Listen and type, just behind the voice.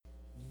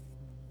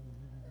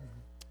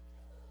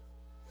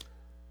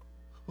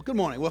Well, good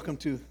morning. Welcome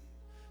to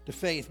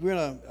Faith. We're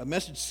in a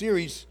message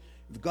series,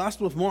 the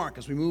Gospel of Mark,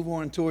 as we move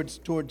on towards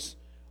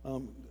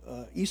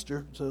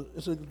Easter. So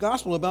it's a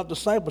gospel about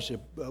discipleship,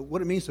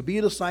 what it means to be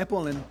a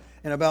disciple, and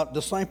about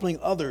discipling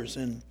others.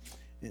 And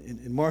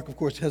Mark, of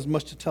course, has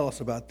much to tell us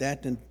about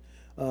that. And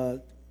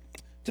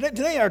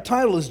today our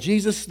title is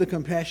Jesus the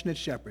Compassionate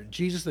Shepherd.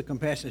 Jesus the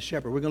Compassionate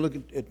Shepherd. We're going to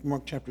look at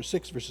Mark chapter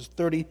 6, verses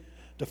 30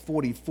 to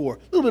 44. A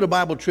little bit of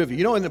Bible trivia.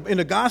 You know, in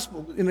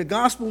the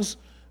Gospels,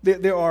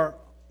 there are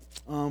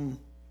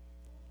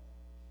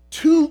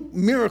two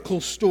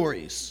miracle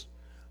stories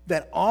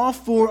that all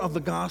four of the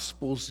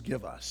Gospels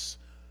give us.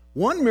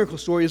 One miracle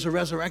story is the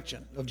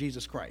resurrection of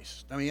Jesus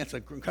Christ. I mean, that's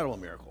an incredible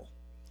miracle.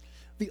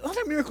 The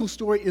other miracle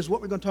story is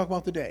what we're going to talk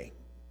about today.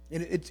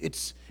 And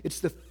it's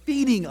the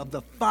feeding of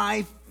the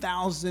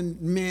 5,000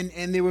 men,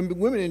 and there were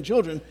women and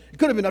children. It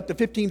could have been up to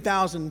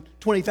 15,000,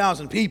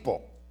 20,000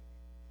 people.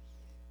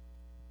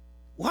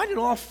 Why did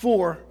all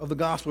four of the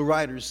gospel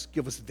writers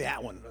give us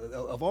that one,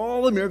 of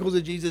all the miracles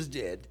that Jesus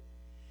did?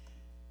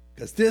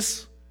 Because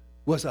this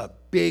was a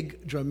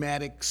big,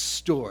 dramatic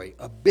story,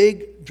 a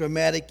big,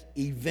 dramatic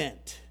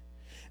event.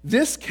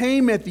 This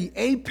came at the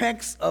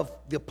apex of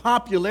the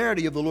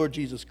popularity of the Lord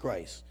Jesus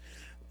Christ.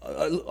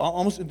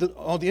 Almost at the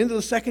end of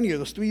the second year,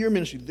 this 3-year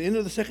ministry, at the end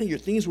of the second year,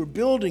 things were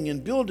building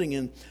and building.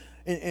 And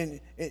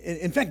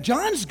in fact,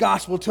 John's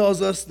gospel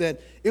tells us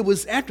that it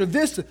was after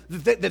this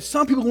that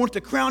some people wanted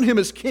to crown him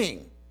as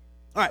king.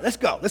 All right, let's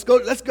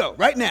go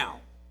right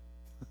now.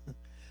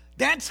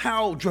 That's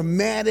how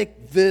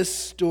dramatic this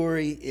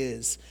story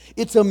is.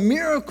 It's a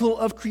miracle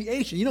of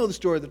creation. You know the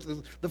story,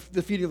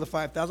 the feeding of the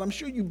 5,000. I'm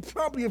sure you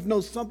probably have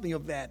known something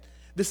of that.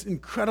 This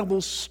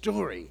incredible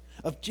story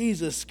of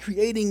Jesus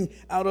creating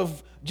out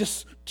of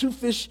just 2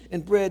 fish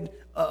and bread,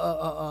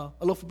 a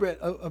loaf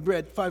of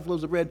bread, 5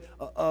 loaves of bread,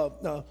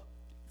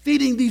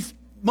 feeding these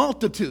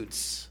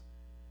multitudes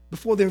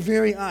before their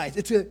very eyes.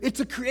 It's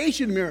a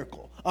creation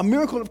miracle, a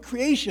miracle of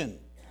creation.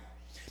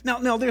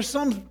 Now there's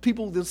some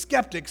people, the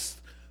skeptics,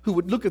 who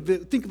would look at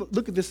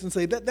this and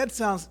say that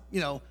sounds,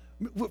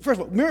 first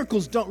of all,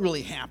 miracles don't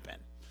really happen.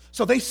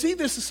 So they see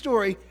this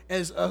story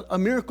as a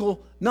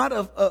miracle, not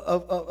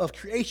of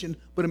creation,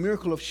 but a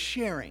miracle of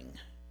sharing.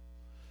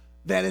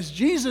 That as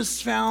Jesus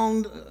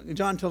found,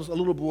 John tells a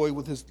little boy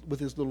with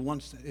his little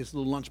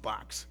lunch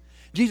box.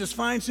 Jesus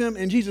finds him,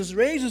 and Jesus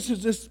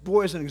raises this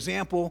boy as an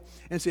example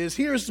and says,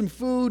 here's some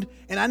food,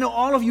 and I know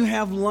all of you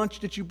have lunch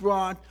that you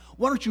brought.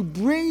 Why don't you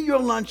bring your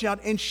lunch out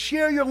and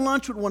share your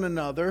lunch with one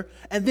another,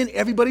 and then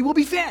everybody will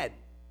be fed.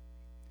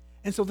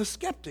 And so the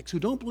skeptics who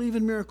don't believe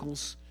in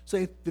miracles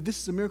say that this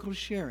is a miracle of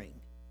sharing.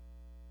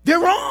 They're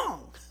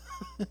wrong.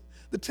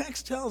 The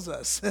text tells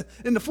us,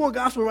 and the four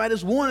gospel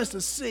writers want us to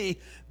see,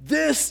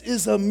 this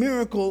is a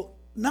miracle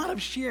not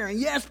of sharing,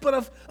 yes,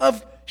 but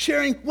of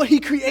sharing what he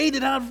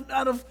created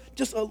out of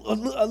just a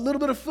little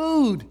bit of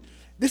food.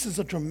 This is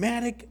a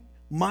dramatic,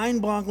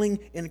 mind-boggling,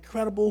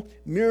 incredible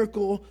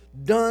miracle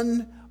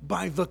done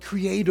by the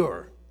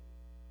Creator,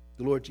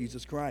 the Lord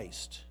Jesus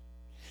Christ.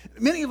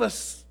 Many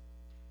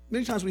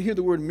times we hear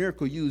the word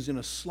miracle used in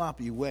a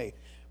sloppy way.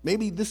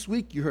 Maybe this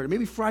week you heard it.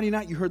 Maybe Friday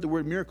night you heard the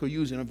word miracle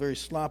used in a very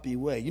sloppy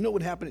way. You know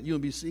what happened at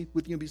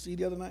with UMBC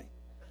the other night?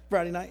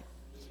 Friday night?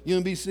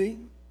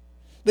 UMBC?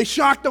 They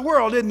shocked the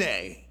world, didn't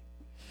they?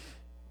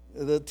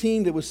 The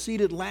team that was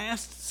seeded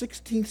last,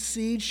 16th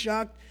seed,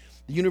 shocked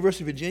the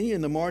University of Virginia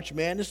in the March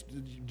Madness.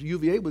 The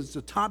UVA was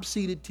the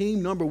top-seeded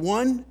team, number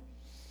 1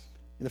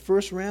 in the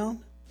first round.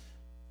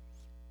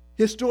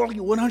 Historically,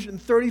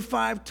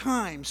 135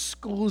 times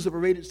schools that were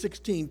rated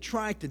 16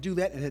 tried to do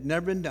that and had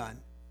never been done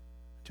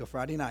until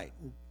Friday night,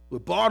 where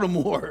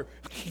Baltimore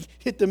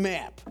hit the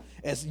map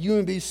as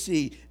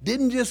UMBC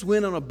didn't just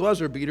win on a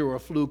buzzer beater or a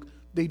fluke.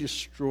 They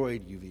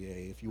destroyed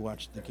UVA, if you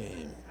watched the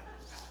game.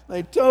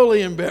 They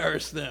totally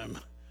embarrassed them.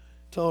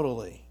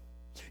 Totally.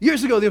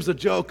 Years ago, there was a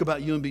joke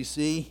about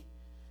UMBC.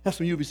 That's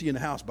from UMBC in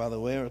the house, by the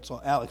way. I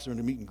saw Alex during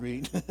the meet and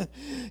greet.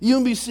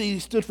 UMBC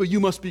stood for you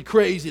must be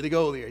crazy to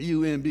go there.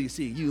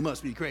 UMBC, you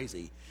must be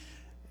crazy.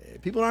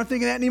 People aren't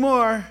thinking that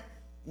anymore.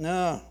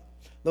 No,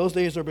 those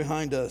days are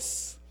behind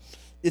us.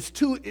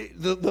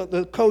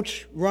 The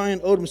coach, Ryan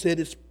Odom, said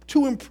it's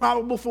too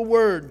improbable for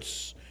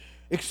words,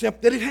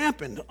 except that it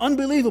happened.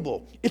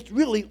 Unbelievable. It's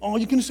really all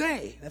you can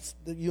say. That's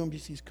the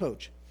UMBC's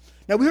coach.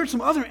 Now, we heard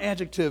some other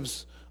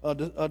adjectives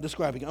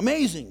describing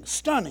amazing,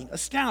 stunning,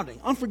 astounding,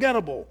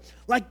 unforgettable,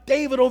 like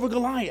David over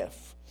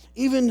Goliath,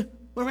 even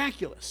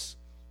miraculous.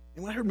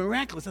 And when I heard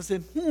miraculous, I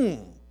said,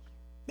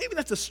 maybe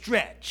that's a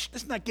stretch.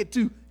 Let's not get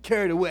too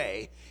carried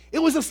away. It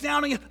was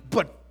astounding,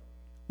 but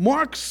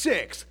Mark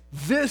 6,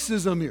 this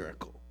is a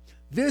miracle.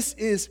 This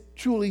is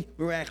truly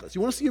miraculous.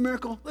 You want to see a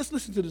miracle? Let's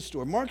listen to this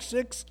story. Mark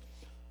 6,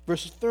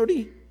 verses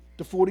 30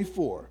 to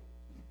 44.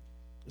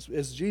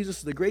 As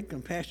Jesus, the great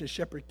compassionate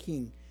shepherd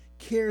king,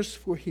 cares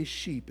for his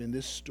sheep in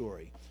this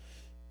story.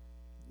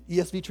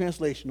 ESV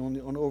translation on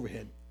the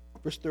overhead.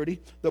 Verse 30.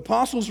 The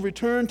apostles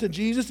returned to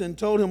Jesus and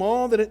told him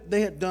all that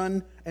they had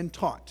done and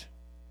taught.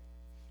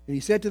 And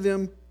he said to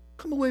them,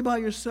 come away by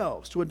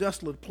yourselves to a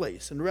desolate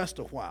place and rest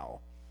a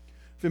while.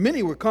 For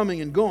many were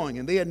coming and going,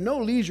 and they had no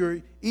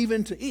leisure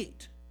even to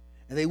eat.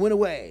 And they went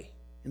away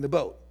in the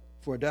boat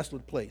for a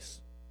desolate place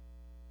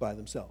by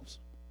themselves,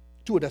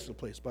 to a desolate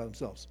place by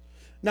themselves.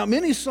 Now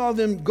many saw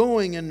them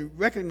going and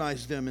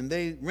recognized them, and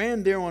they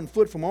ran there on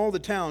foot from all the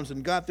towns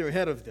and got there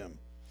ahead of them.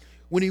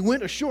 When he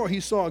went ashore, he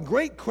saw a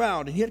great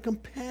crowd, and he had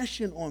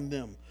compassion on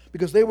them,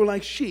 because they were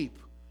like sheep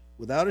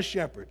without a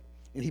shepherd,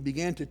 and he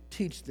began to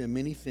teach them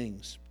many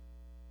things.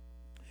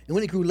 And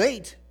when it grew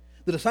late,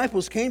 the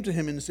disciples came to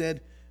him and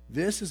said,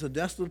 "This is a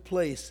desolate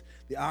place.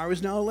 The hour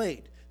is now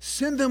late.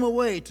 Send them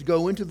away to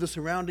go into the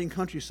surrounding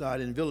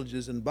countryside and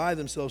villages and buy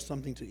themselves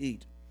something to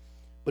eat."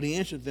 But he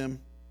answered them,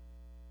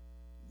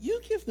 "You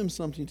give them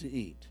something to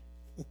eat."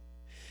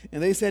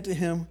 And they said to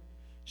him,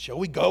 "Shall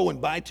we go and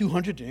buy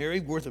 200 denarii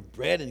worth of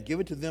bread and give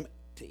it to them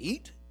to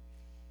eat?"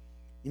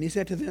 And he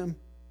said to them,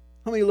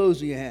 "How many loaves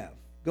do you have?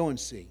 Go and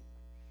see."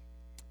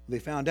 They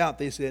found out.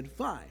 They said,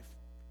 5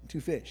 and 2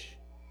 fish.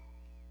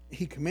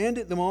 He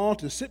commanded them all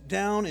to sit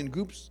down in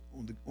groups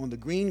on the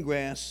green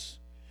grass.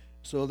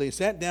 So they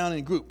sat down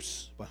in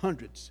groups, by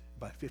hundreds,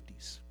 by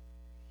 50s.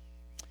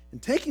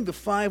 And taking the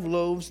 5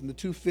 loaves and the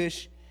 2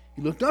 fish,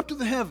 he looked up to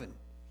the heaven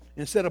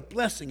and said a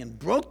blessing, and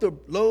broke the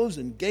loaves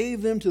and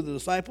gave them to the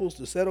disciples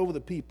to set over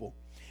the people.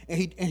 And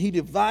he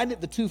divided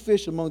the 2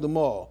 fish among them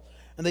all.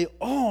 And they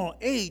all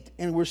ate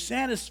and were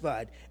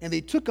satisfied. And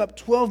they took up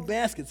 12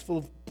 baskets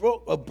full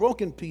of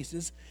broken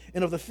pieces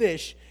and of the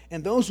fish.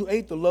 And those who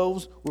ate the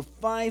loaves were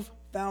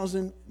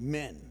 5,000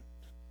 men.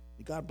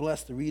 May God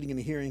bless the reading and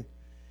the hearing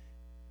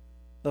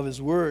of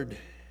his word.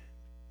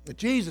 But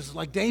Jesus is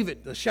like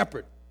David, the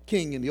shepherd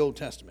king in the Old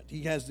Testament.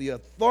 He has the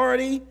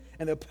authority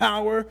and the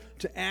power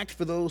to act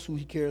for those who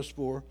he cares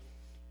for.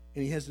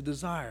 And he has the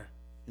desire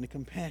and the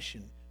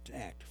compassion to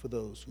act for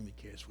those whom he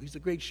cares for. He's the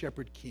great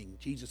shepherd king.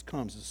 Jesus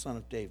comes as the son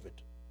of David.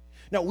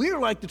 Now, we are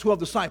like the 12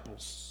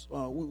 disciples.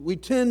 We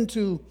tend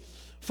to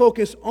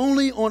focus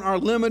only on our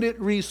limited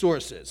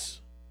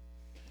resources.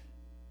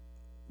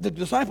 The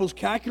disciples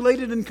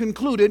calculated and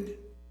concluded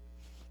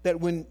that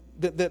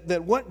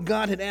that what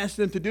God had asked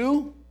them to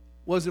do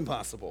was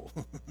impossible.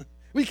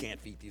 We can't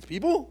feed these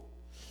people.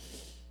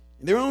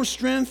 In their own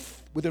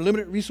strength, with their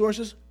limited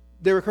resources,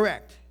 they were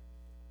correct.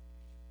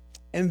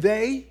 And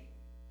they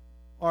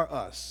are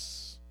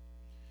us,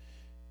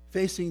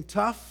 facing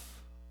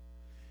tough,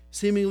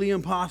 seemingly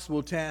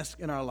impossible tasks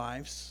in our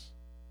lives.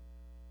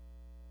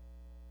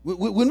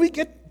 When we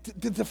get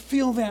to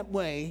feel that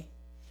way,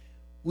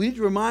 we need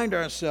to remind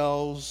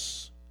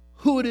ourselves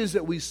who it is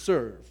that we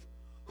serve,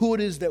 who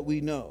it is that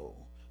we know.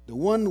 The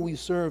one we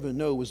serve and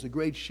know is the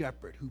great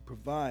shepherd who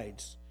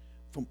provides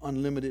from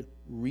unlimited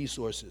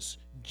resources.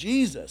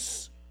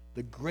 Jesus,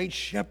 the great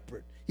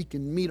shepherd, he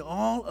can meet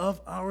all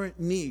of our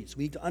needs.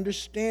 We need to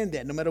understand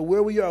that no matter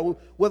where we are,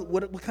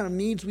 what kind of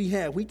needs we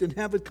have, we can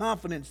have the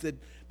confidence that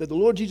the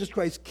Lord Jesus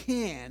Christ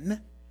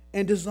can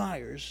and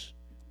desires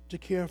to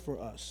care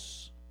for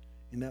us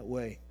in that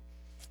way.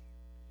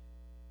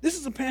 This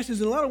is a passage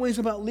in a lot of ways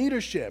about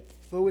leadership.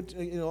 So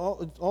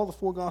all the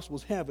 4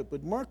 Gospels have it,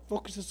 but Mark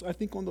focuses, I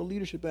think, on the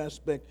leadership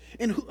aspect.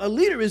 And a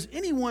leader is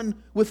anyone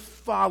with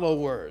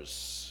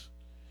followers,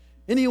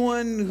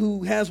 anyone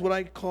who has what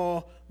I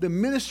call the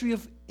ministry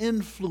of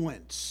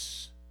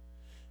influence.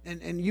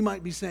 And you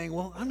might be saying,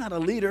 "Well, I'm not a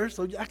leader,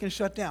 so I can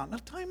shut down." Now,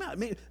 time out. I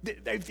mean,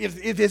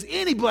 if there's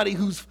anybody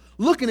who's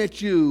looking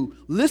at you,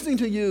 listening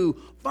to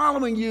you,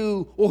 following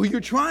you, or who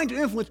you're trying to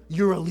influence,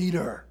 you're a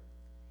leader.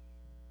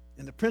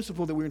 And the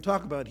principle that we're going to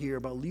talk about here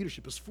about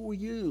leadership is for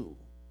you.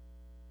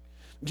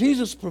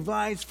 Jesus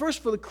provides,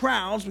 first for the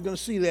crowds, we're going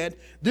to see that.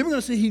 Then we're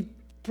going to see he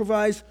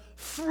provides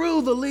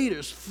through the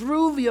leaders,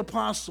 through the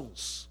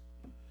apostles.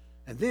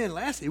 And then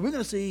lastly, we're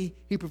going to see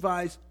he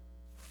provides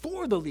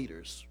for the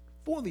leaders,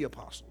 for the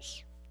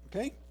apostles.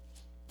 Okay?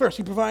 First,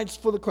 he provides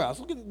for the crowds.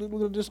 We're going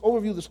to just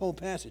overview this whole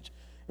passage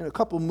in a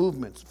couple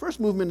movements. The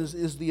first movement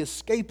is the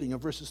escaping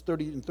of verses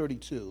 30 and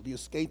 32, the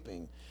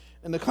escaping.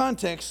 In the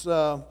context,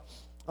 the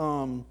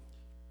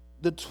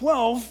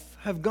 12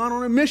 have gone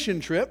on a mission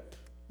trip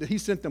that he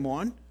sent them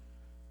on.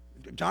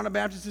 John the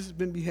Baptist has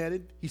been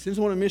beheaded. He sends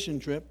them on a mission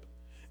trip.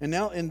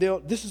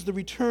 This is the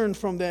return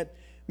from that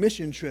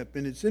mission trip.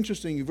 And it's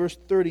interesting, verse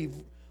 30,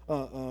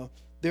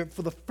 there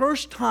for the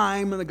first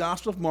time in the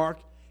Gospel of Mark,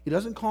 he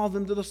doesn't call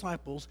them the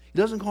disciples. He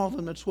doesn't call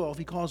them the 12.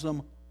 He calls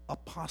them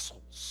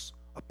apostles.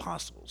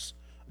 Apostles.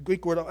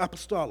 Greek word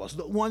apostolos,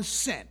 the one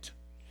sent.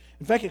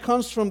 In fact, it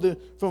comes from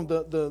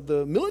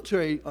the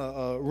military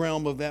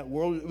realm of that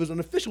world. It was an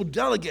official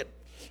delegate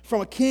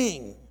from a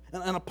king,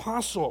 an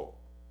apostle,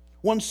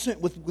 one sent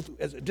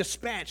as a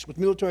dispatch with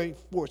military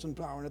force and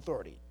power and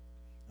authority.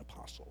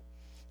 Apostle.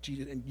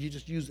 And you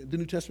just use the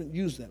New Testament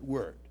used that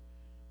word.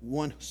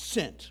 One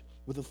sent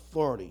with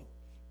authority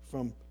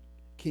from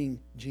King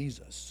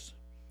Jesus.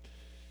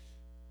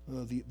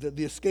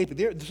 The escape.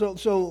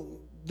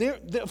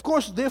 Of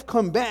course, they've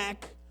come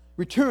back,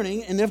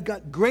 returning, and they've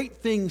got great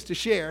things to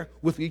share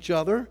with each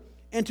other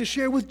and to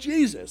share with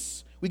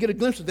Jesus. We get a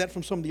glimpse of that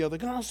from some of the other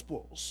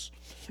Gospels.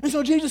 And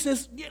so Jesus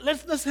says,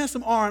 let's have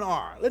some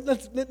R&R.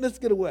 Let's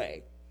get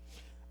away.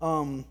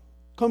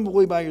 Come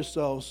away by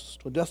yourselves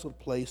to a desolate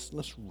place.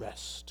 Let's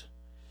rest.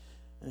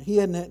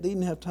 And they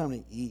didn't have time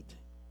to eat.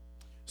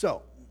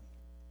 So,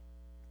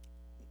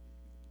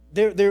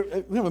 we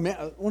have a map.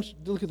 I want you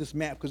to look at this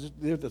map because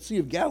there's the Sea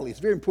of Galilee. It's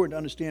very important to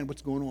understand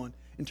what's going on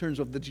in terms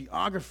of the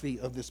geography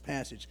of this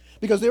passage.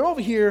 Because they're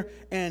over here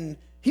and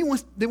they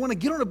want to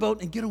get on a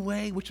boat and get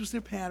away, which was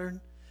their pattern.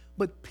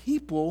 But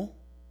people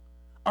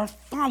are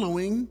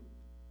following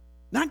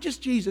not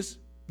just Jesus,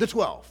 the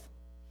 12.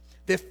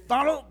 They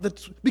follow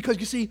because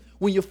you see,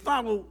 when you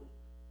follow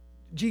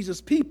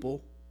Jesus'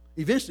 people,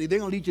 eventually they're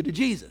going to lead you to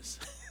Jesus.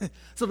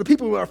 So the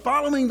people who are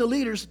following the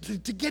leaders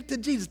to get to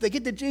Jesus, they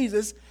get to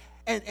Jesus,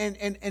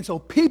 and so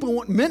people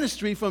want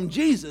ministry from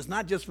Jesus,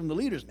 not just from the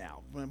leaders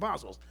now, from the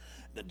apostles.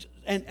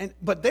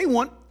 But they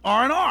want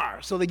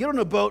R&R. So they get on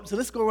a boat, so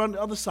let's go around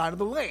the other side of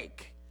the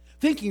lake,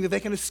 thinking that they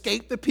can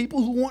escape the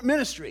people who want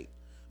ministry.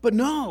 But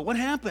no, what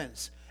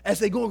happens? As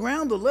they go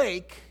around the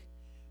lake,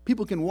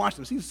 people can watch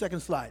them. See the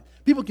second slide.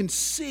 People can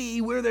see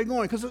where they're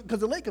going because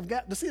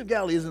the Sea of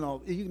Galilee isn't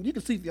all. You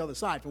can see the other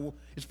side.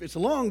 It's a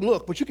long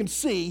look, but you can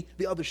see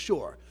the other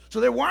shore. So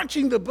they're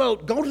watching the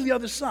boat go to the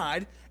other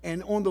side,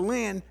 and on the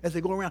land, as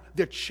they go around,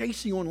 they're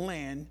chasing on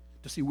land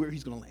to see where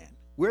he's going to land.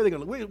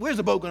 Where's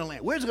the boat going to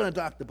land? Where's it going to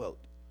dock the boat?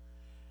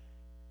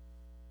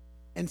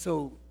 And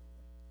so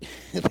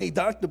they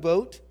dock the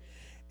boat,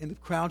 and the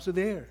crowds are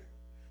there.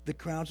 The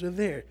crowds are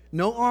there.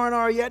 No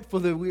R&R yet for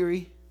the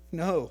weary.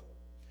 No.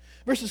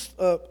 Verses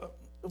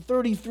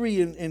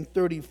 33 and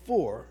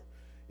 34,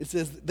 it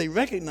says, they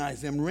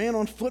recognized them, ran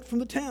on foot from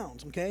the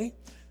towns, okay?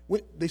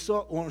 When they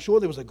saw on shore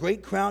there was a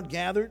great crowd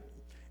gathered,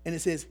 and it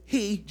says,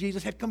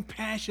 Jesus, had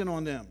compassion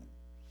on them.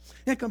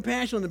 He had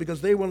compassion on them because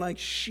they were like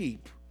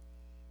sheep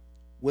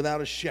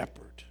without a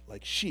shepherd,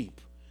 like sheep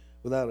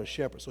without a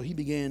shepherd. So he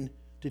began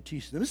to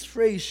teach them. This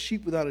phrase,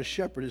 sheep without a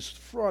shepherd, is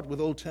fraught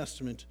with Old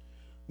Testament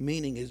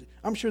meaning.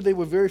 I'm sure they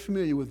were very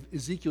familiar with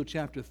Ezekiel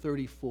chapter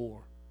 34.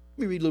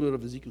 Let me read a little bit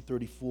of Ezekiel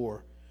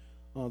 34,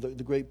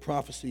 the great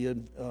prophecy,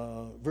 in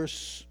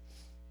verse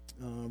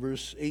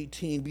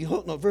 18.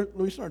 Behold, let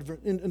me start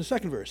in the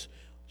second verse.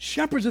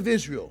 Shepherds of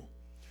Israel,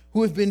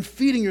 who have been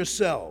feeding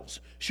yourselves,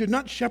 should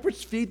not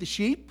shepherds feed the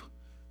sheep?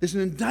 There's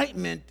an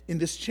indictment in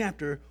this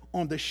chapter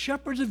on the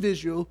shepherds of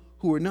Israel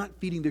who are not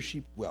feeding their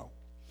sheep well.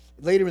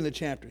 Later in the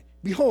chapter,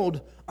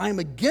 behold, I am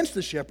against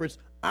the shepherds.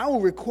 I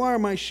will require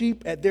my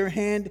sheep at their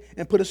hand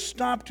and put a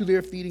stop to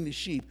their feeding the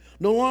sheep.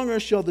 No longer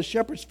shall the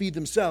shepherds feed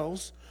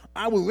themselves.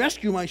 I will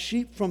rescue my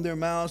sheep from their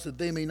mouths that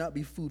they may not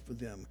be food for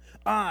them.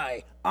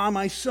 I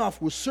myself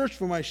will search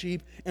for my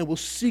sheep and will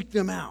seek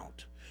them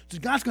out. So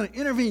God's going to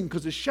intervene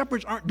because the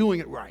shepherds aren't doing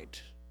it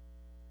right.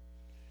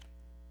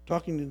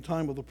 Talking in the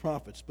time of the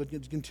prophets, but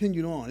it's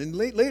continued on. And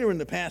later in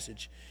the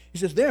passage, he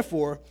says,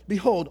 therefore,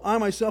 behold, I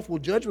myself will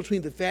judge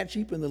between the fat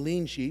sheep and the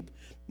lean sheep.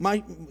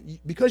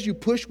 Because you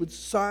push with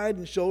side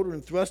and shoulder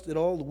and thrust at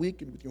all the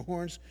weak and with your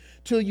horns,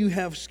 till you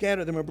have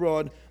scattered them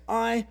abroad,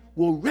 I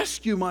will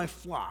rescue my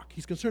flock.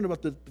 He's concerned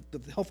about the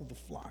health of the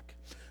flock.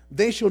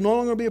 They shall no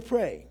longer be a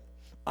prey.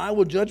 I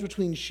will judge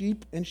between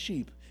sheep,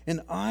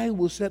 and I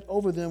will set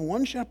over them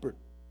one shepherd,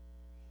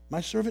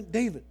 my servant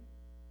David,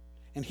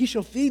 and he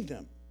shall feed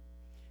them.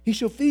 He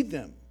shall feed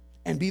them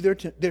and be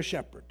their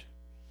shepherd.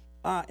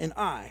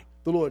 I,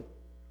 the Lord,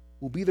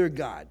 will be their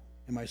God,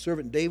 and my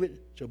servant David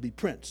shall be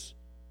prince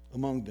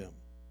among them.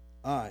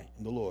 I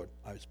am the Lord,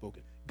 I have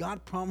spoken.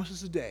 God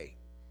promises a day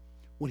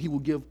when he will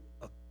give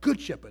a good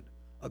shepherd,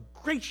 a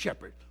great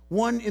shepherd,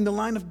 one in the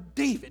line of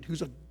David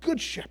who's a good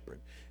shepherd.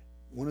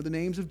 One of the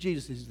names of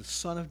Jesus is the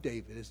Son of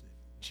David, isn't it?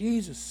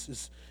 Jesus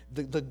is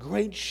the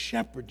great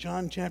shepherd.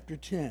 John chapter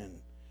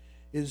 10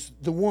 is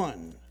the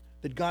one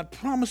that God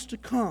promised to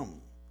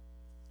come,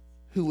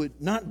 who would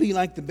not be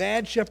like the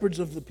bad shepherds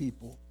of the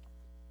people,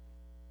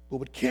 but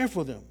would care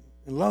for them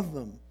and love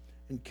them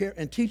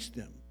and teach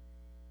them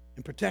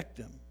and protect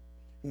them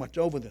and watch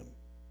over them.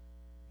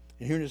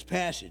 And here in this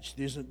passage,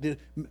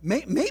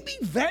 maybe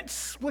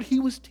that's what he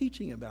was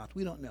teaching about.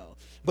 We don't know.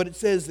 But it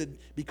says that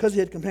because he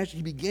had compassion,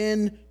 he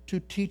began to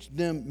teach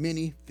them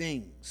many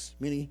things.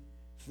 Many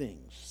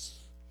things.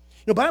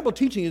 Bible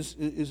teaching is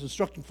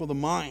instruction for the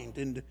mind.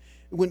 And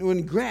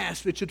when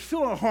grasped, it should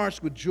fill our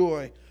hearts with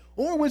joy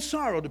or with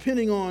sorrow,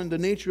 depending on the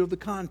nature of the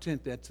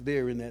content that's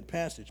there in that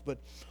passage. But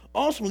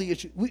ultimately,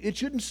 it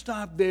shouldn't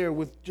stop there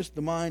with just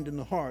the mind and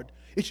the heart.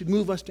 It should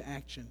move us to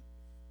action.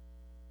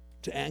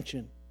 To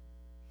action.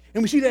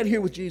 And we see that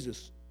here with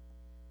Jesus.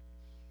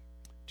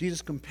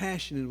 Jesus'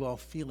 compassion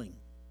involved feeling.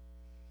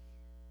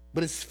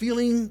 But his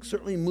feeling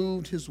certainly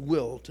moved his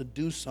will to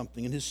do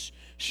something. And his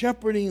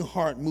shepherding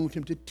heart moved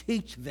him to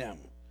teach them.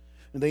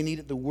 And they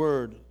needed the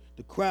word.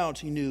 The crowds,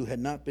 he knew, had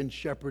not been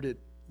shepherded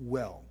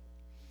well.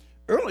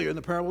 Earlier in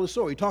the parable of the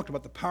sower, he talked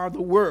about the power of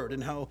the word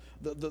and how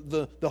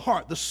the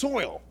heart, the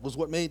soil, was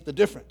what made the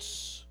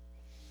difference.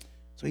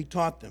 So he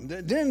taught them.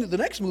 Then the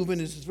next movement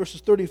is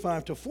verses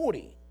 35 to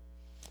 40.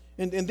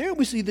 And there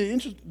we see the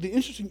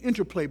interesting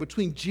interplay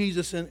between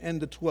Jesus and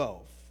the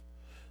 12.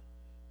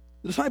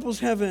 The disciples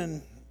have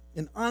an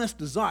honest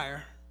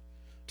desire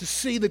to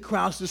see the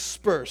crowds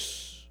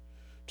disperse,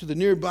 to the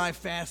nearby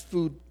fast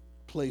food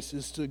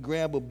places to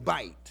grab a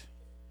bite.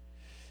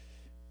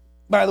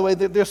 By the way,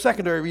 their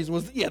secondary reason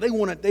was, they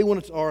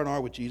wanted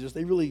R&R with Jesus.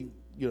 They really,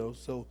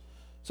 so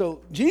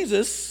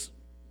Jesus,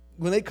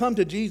 when they come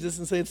to Jesus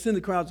and say, send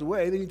the crowds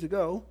away, they need to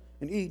go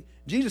and eat,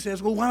 Jesus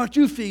says, well, why don't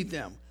you feed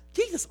them?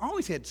 Jesus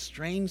always had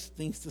strange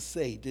things to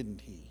say,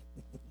 didn't he?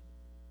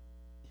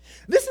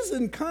 This is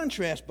in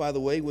contrast, by the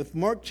way, with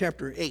Mark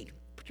chapter 8.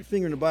 Put your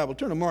finger in the Bible.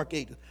 Turn to Mark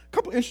 8. A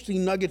couple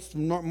interesting nuggets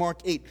from Mark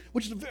 8,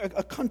 which is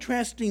a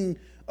contrasting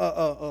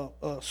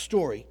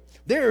story.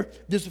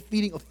 There's a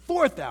feeding of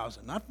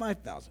 4,000, not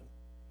 5,000.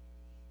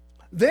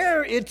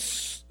 There, it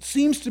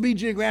seems to be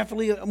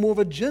geographically more of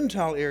a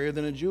Gentile area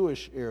than a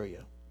Jewish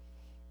area.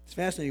 It's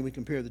fascinating when we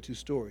compare the two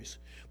stories.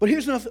 But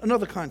here's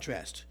another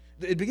contrast.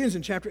 It begins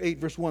in chapter 8,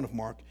 verse 1 of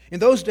Mark. In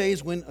those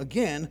days when,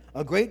 again,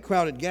 a great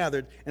crowd had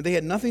gathered and they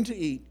had nothing to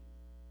eat,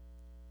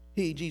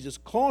 he, Jesus,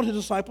 called his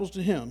disciples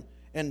to him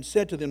and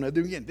said to them, now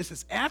again, this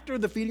is after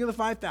the feeding of the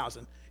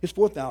 5,000, his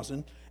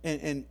 4,000,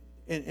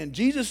 and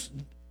Jesus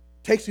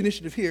takes the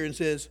initiative here and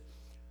says,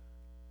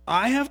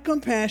 I have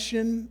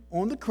compassion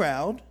on the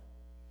crowd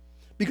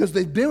because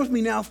they've been with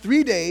me now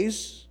 3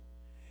 days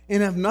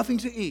and have nothing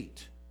to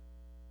eat.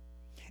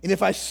 And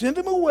if I send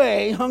them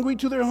away hungry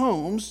to their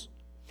homes,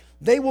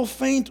 they will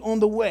faint on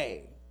the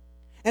way.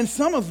 And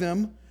some of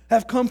them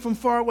have come from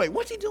far away.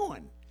 What's he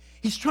doing?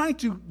 He's trying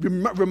to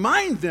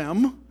remind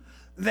them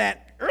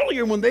that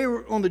earlier when they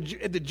were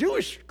at the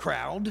Jewish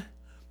crowd,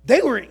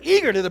 they were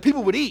eager that the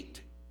people would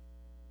eat.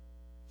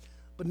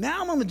 But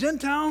now among the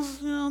Gentiles,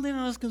 they're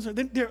not as concerned.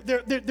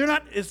 They're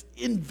not as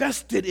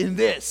invested in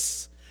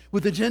this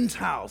with the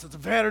Gentiles. It's a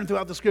pattern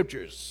throughout the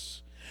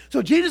Scriptures.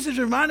 So Jesus is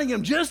reminding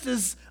them, just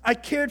as I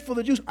cared for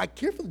the Jews, I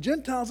care for the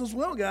Gentiles as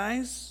well,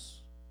 guys.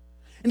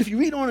 And if you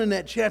read on in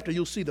that chapter,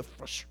 you'll see the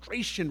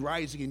frustration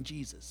rising in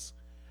Jesus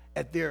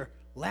at their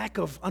lack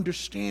of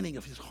understanding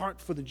of his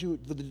heart for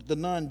the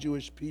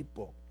non-Jewish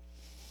people.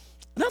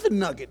 Another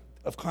nugget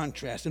of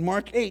contrast. In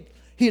Mark 8,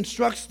 he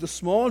instructs the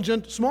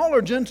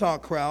smaller Gentile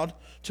crowd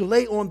to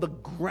lay on the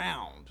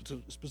ground. It's a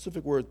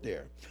specific word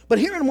there. But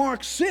here in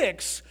Mark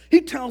 6,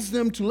 he tells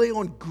them to lay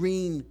on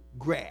green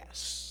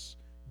grass.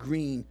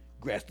 Green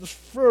grass, this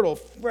fertile,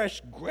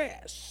 fresh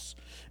grass.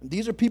 And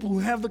these are people who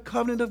have the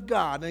covenant of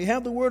God, and they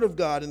have the word of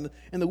God and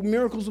the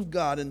miracles of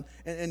God, and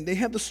they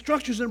have the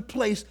structures in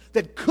place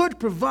that could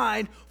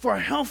provide for a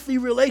healthy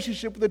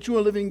relationship with the true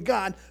and living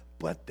God,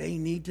 but they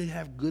need to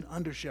have good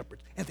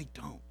under-shepherds, and they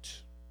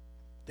don't.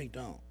 They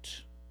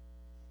don't.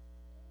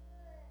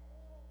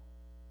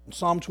 In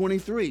Psalm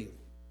 23,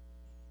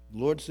 the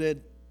Lord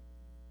said,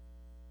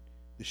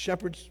 the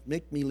shepherds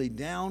make me lay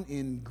down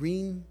in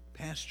green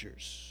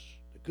pastures.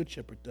 The good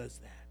shepherd does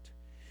that.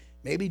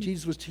 Maybe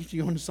Jesus was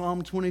teaching on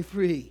Psalm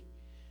 23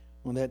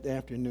 on that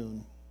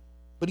afternoon.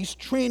 But he's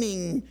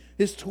training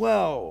his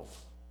 12.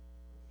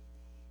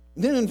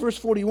 And then in verse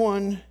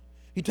 41,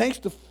 he takes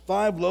the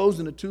 5 loaves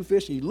and the 2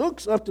 fish, and he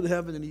looks up to the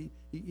heaven, and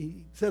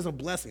he says a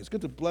blessing. It's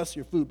good to bless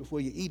your food before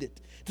you eat it.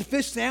 It's a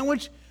fish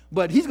sandwich,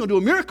 but he's going to do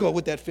a miracle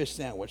with that fish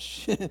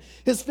sandwich.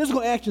 His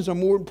physical actions are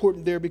more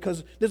important there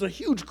because there's a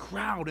huge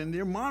crowd, and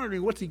they're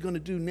monitoring what's he going to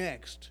do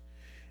next.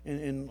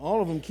 And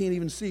all of them can't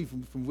even see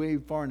from way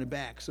far in the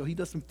back. So he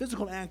does some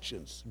physical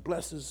actions,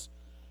 blesses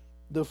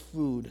the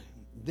food.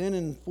 Then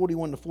in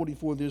 41 to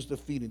 44, there's the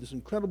feeding, this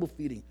incredible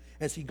feeding.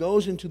 As he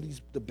goes into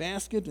the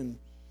basket and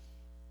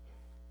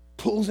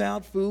pulls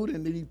out food,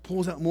 and then he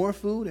pulls out more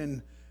food,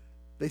 and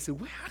they say,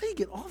 well, how did he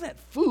get all that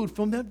food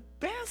from the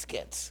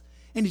baskets?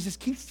 And he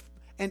just keeps,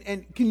 and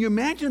can you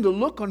imagine the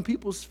look on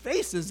people's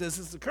faces as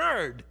this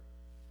occurred?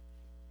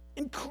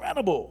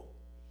 Incredible.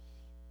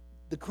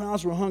 The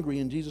crowds were hungry,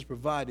 and Jesus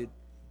provided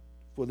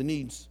for the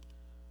needs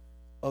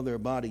of their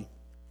body.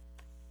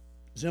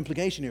 There's an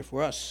implication here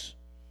for us.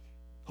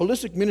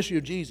 Holistic ministry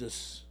of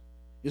Jesus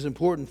is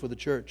important for the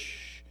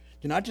church.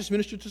 Do not just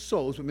minister to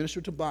souls, but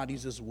minister to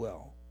bodies as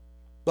well.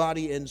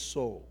 Body and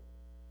soul.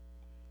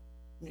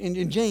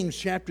 In James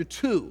chapter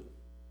 2,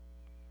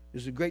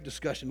 there's a great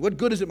discussion. What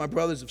good is it, my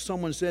brothers, if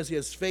someone says he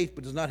has faith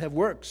but does not have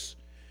works?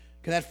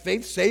 Can that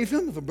faith save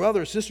him? If a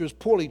brother or sister is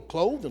poorly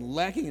clothed and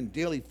lacking in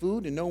daily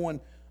food, and no one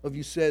of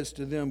you says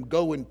to them,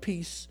 go in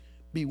peace,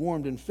 be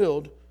warmed and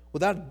filled,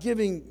 without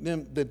giving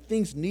them the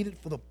things needed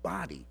for the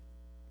body,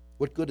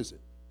 what good is it?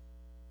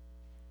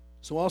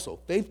 So also,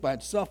 faith by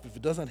itself, if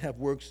it does not have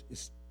works,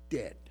 is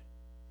dead.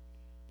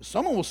 But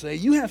someone will say,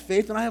 you have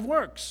faith and I have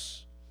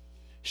works.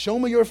 Show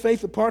me your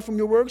faith apart from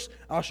your works,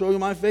 I'll show you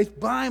my faith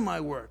by my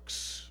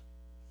works.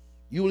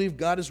 You believe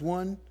God is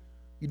one,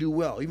 you do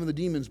well. Even the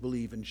demons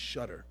believe and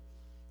shudder.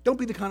 Don't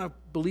be the kind of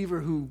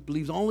believer who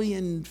believes only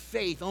in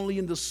faith, only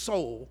in the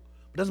soul,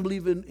 but doesn't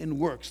believe in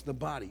works, the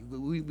body.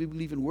 We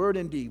believe in word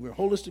and deed. We're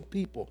holistic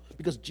people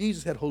because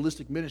Jesus had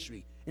holistic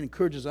ministry and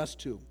encourages us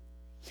to.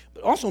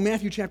 But also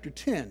Matthew chapter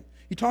 10,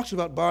 he talks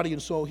about body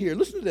and soul here.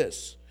 Listen to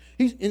this.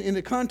 He's in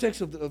the context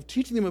of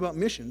teaching them about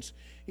missions.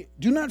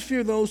 Do not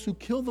fear those who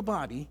kill the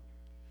body,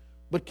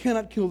 but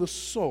cannot kill the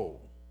soul.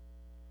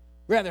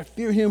 Rather,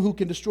 fear him who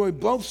can destroy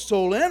both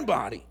soul and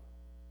body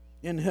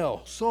in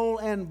hell. Soul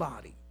and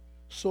body.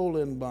 soul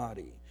and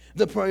body.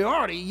 The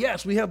priority,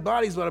 yes, we have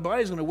bodies, but our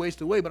body's going to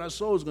waste away, but our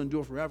soul is going to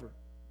endure forever.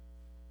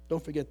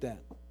 Don't forget that.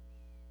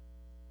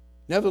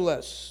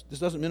 Nevertheless, this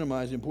doesn't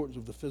minimize the importance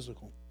of the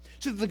physical.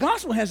 See, the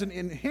gospel has an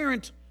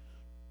inherent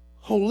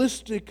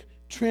holistic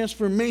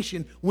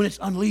transformation when it's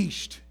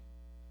unleashed.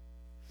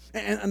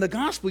 And the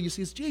gospel, you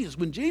see, is Jesus.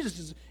 When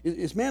Jesus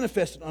is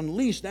manifested,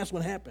 unleashed, that's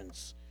what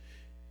happens.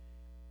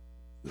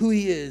 Who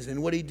he is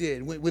and what he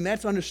did. When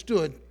that's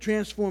understood,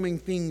 transforming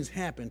things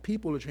happen.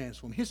 People are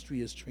transformed.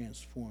 History is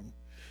transformed.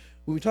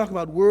 When we talk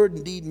about word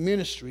and deed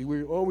ministry,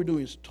 all we're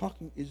doing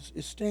is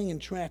staying in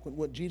track with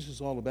what Jesus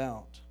is all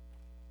about.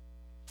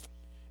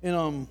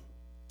 And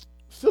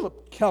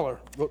Philip Keller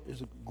wrote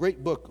a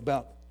great book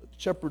about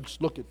Shepherd's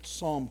Look at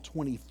Psalm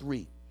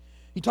 23.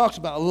 He talks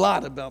about a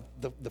lot about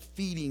the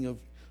feeding of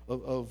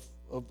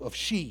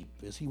sheep,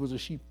 as he was a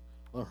sheep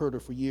herder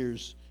for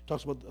years. He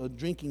talks about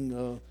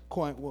drinking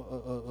quiet,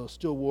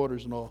 still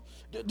waters and all.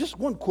 Just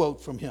one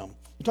quote from him.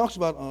 He talks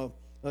about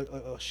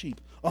a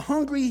sheep. A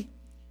hungry,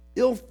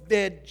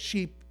 ill-fed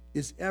sheep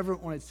is ever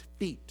on its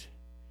feet,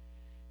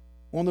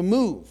 on the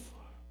move,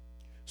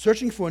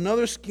 searching for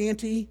another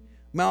scanty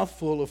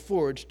mouthful of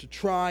forage to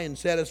try and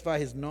satisfy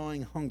his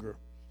gnawing hunger.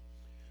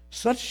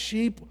 Such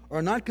sheep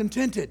are not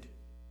contented.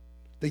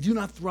 They do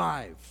not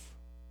thrive.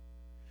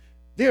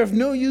 They are of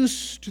no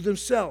use to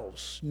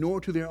themselves,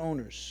 nor to their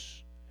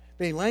owners.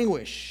 They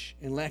languish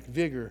and lack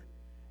vigor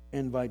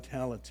and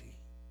vitality.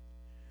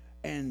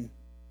 And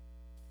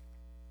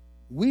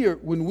we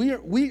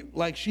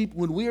like sheep,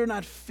 when we are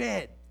not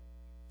fed,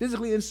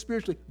 physically and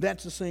spiritually,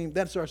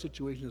 that's our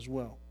situation as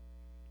well.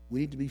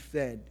 We need to be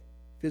fed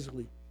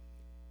physically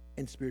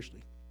and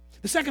spiritually.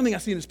 The second thing I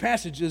see in this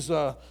passage is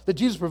that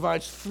Jesus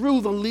provides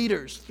through the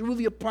leaders, through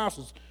the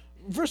apostles.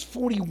 Verse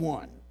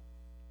 41.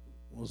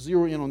 We'll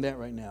zero in on that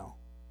right now.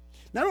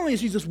 Not only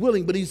is Jesus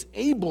willing, but he's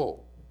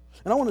able.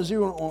 And I want to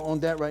zero on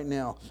that right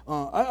now.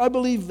 I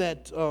believe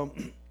that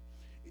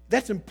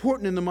that's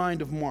important in the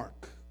mind of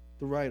Mark,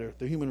 the writer,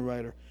 the human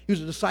writer. He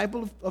was a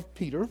disciple of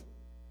Peter.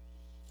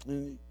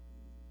 And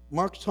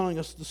Mark's telling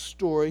us the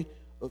story,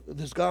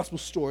 this gospel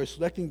story,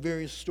 selecting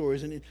various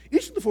stories. And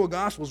each of the four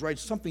gospels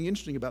writes something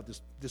interesting about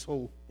this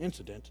whole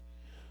incident.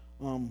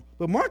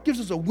 But Mark gives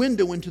us a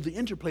window into the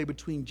interplay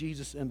between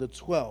Jesus and the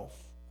 12.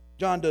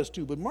 John does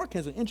too, but Mark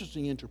has an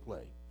interesting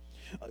interplay.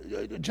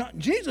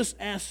 Jesus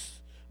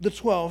asks the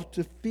 12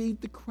 to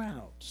feed the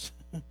crowds.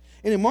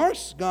 And in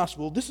Mark's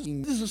gospel, this is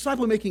a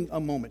disciple making a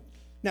moment.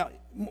 Now,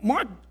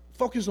 Mark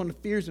focuses on the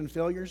fears and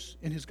failures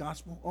in his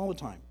gospel all the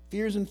time.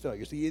 Fears and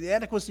failures, the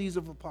inadequacies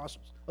of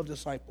apostles, of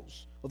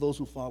disciples, of those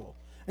who follow.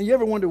 And you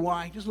ever wonder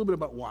why? Just a little bit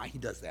about why he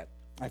does that,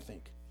 I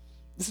think.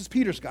 This is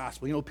Peter's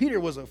gospel. You know, Peter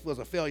was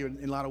a failure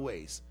in a lot of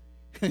ways.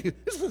 He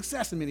was a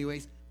success in many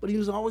ways, but he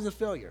was always a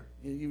failure.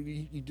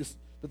 He just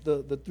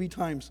the 3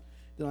 times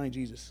denying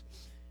Jesus.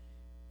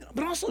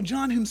 But also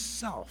John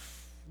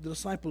himself, the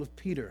disciple of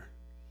Peter.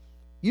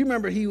 You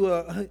remember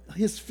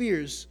his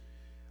fears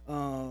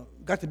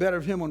got the better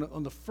of him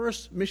on the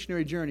first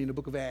missionary journey in the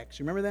book of Acts.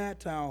 You remember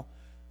that? How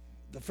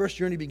the first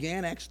journey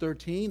began, Acts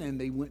 13,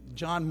 and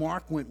John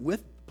Mark went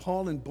with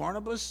Paul and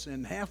Barnabas,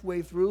 and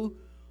halfway through,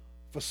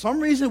 for some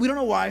reason, we don't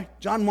know why,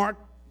 John Mark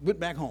went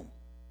back home,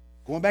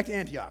 going back to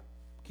Antioch.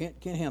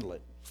 Can't handle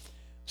it.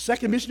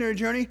 Second missionary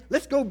journey,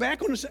 let's go back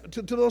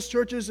to those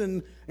churches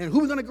and who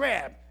are we going to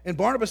grab? And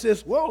Barnabas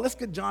says, well, let's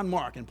get John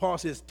Mark. And Paul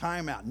says,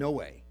 time out, no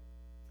way.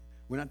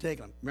 We're not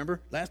taking him.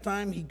 Remember, last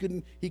time he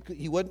couldn't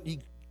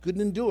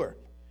endure.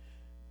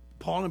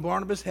 Paul and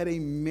Barnabas had a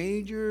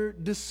major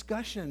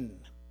discussion.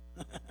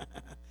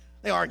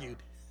 They argued.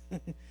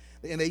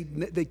 And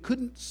they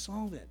couldn't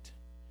solve it.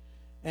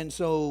 And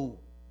so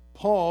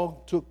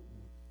Paul took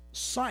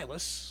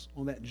Silas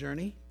on that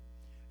journey,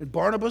 and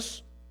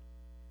Barnabas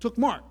took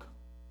Mark.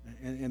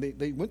 And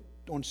they went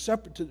on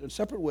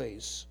separate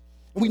ways.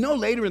 And we know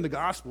later in the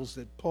Gospels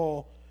that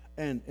Paul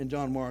and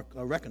John Mark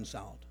are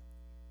reconciled.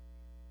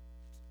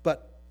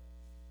 But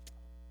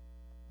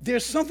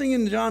there's something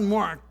in John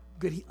Mark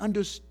that he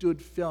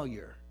understood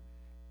failure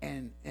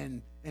and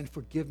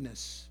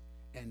forgiveness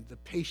and the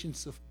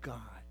patience of God.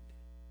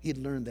 He had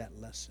learned that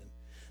lesson.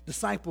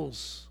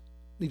 Disciples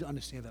need to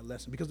understand that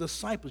lesson, because the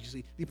disciples, you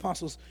see, the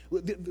apostles,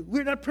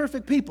 we're not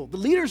perfect people. The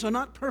leaders are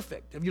not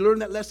perfect. Have you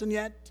learned that lesson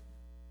yet?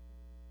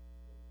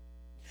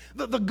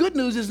 The good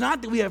news is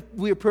not that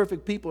we are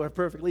perfect people or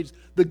perfect leaders.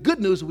 The good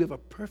news is we have a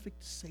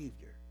perfect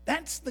Savior.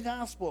 That's the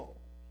gospel.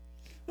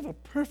 We have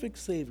a perfect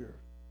Savior.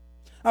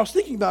 I was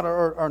thinking about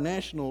our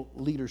national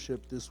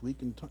leadership this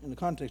week in the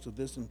context of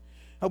this, and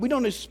how we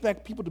don't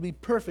expect people to be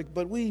perfect,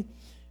 but we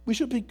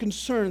should be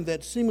concerned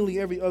that seemingly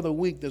every other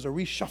week there's a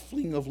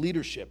reshuffling of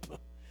leadership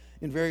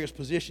in various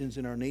positions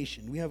in our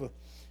nation.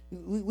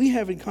 We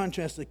have in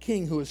contrast a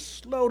king who is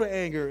slow to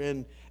anger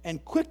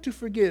and quick to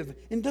forgive,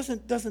 and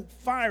doesn't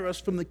fire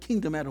us from the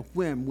kingdom at a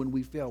whim when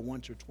we fail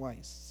once or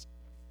twice.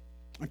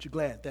 Aren't you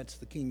glad that's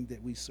the king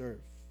that we serve?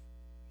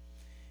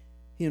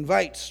 He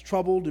invites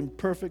troubled,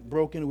 imperfect,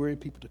 broken, weary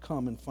people to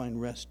come and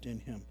find rest in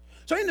him.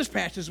 So in this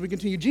passage, as we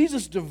continue,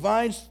 Jesus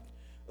divides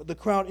the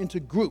crowd into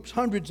groups,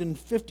 hundreds and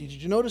 50.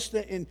 Did you notice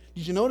that in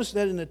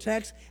the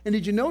text? And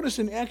did you notice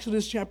in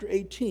Exodus chapter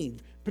 18,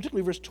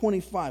 particularly verse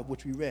 25,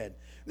 which we read?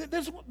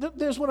 There's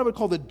what I would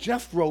call the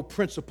Jethro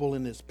principle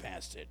in this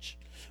passage.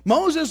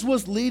 Moses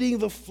was leading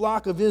the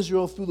flock of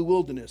Israel through the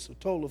wilderness, a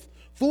total of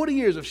 40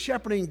 years of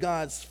shepherding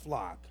God's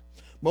flock.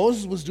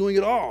 Moses was doing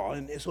it all,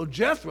 and so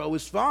Jethro,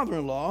 his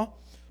father-in-law,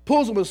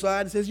 pulls him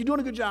aside and says, "You're doing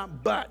a good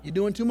job, but you're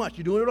doing too much.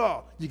 You're doing it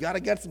all. You got to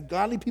get some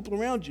godly people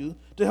around you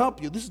to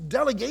help you." This is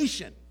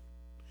delegation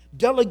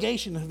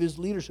of his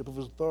leadership, of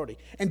his authority.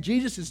 And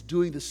Jesus is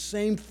doing the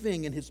same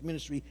thing in his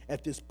ministry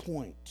at this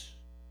point.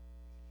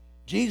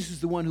 Jesus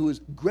is the one who is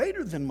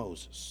greater than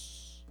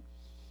Moses.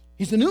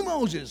 He's the new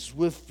Moses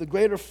with the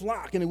greater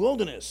flock in the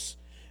wilderness.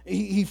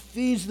 He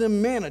feeds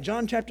them manna.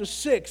 John chapter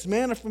 6,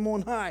 manna from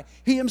on high.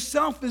 He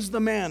himself is the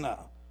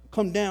manna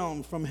come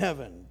down from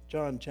heaven.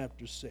 John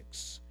chapter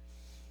 6.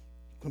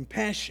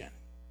 Compassion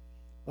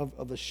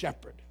of the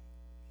shepherd.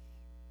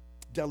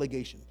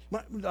 Delegation.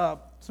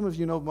 Some of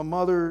you know my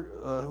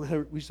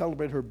mother, we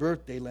celebrated her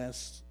birthday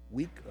last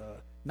week,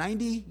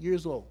 90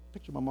 years old.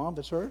 Picture my mom,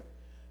 that's her.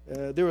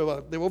 There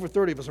were over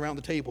 30 of us around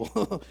the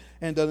table.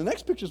 And the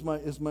next picture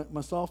is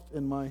myself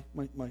and my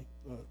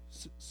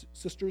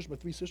sisters, my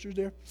three sisters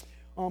there.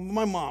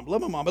 My mom,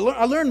 love my mom.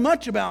 I learned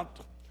much about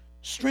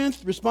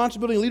strength,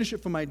 responsibility, and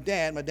leadership from my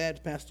dad. My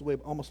dad passed away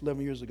almost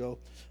 11 years ago.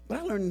 But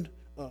I learned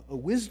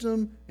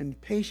wisdom and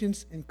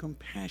patience and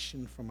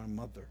compassion from my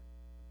mother.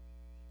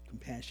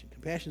 Compassion.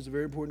 Compassion is a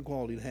very important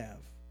quality to have.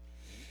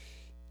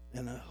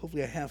 And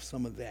hopefully I have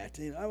some of that.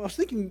 And I was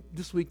thinking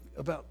this week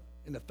about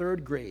in the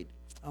third grade.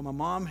 My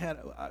mom had,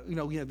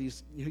 we have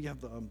these, you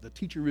have the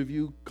teacher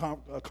review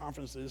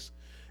conferences.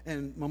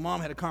 And my mom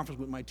had a conference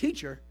with my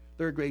teacher,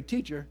 third grade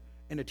teacher.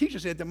 And the teacher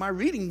said that my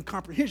reading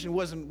comprehension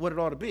wasn't what it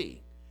ought to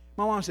be.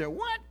 My mom said,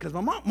 "What?" Because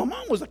my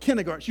mom was a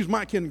kindergarten. She was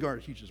my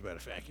kindergarten teacher, as a matter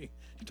of fact. She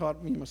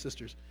taught me and my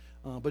sisters.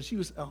 But she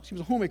was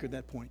a homemaker at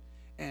that point.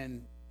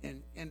 And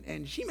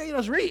she made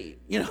us read.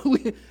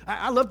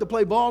 I love to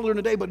play ball during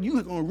the day, but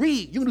you're going to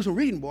read. You're going to do some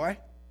reading, boy.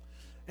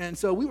 And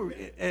so we were,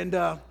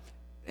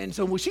 and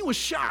so when she was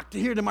shocked to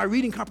hear that my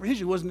reading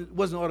comprehension wasn't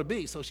ought to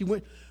be. So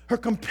her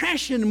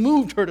compassion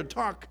moved her to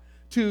talk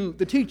to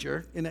the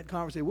teacher in that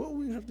conversation. Well,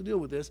 we have to deal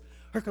with this.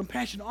 Her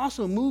compassion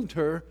also moved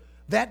her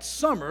that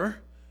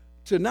summer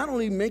to not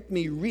only make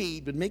me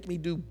read, but make me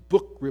do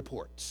book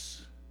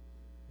reports.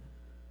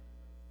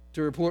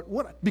 To report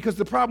what? Because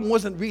the problem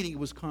wasn't reading, it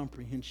was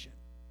comprehension.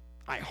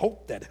 I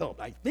hope that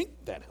helped. I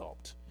think that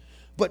helped.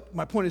 But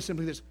my point is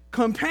simply this.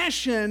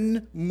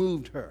 Compassion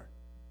moved her.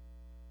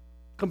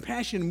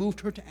 Compassion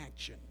moved her to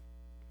action.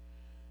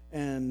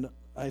 And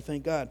I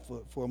thank God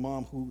for a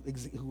mom who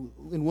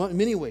in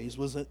many ways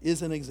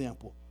is an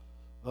example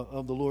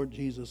of the Lord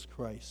Jesus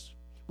Christ.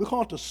 We're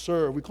called to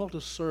serve. We're called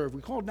to serve. We're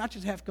called not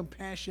just to have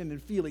compassion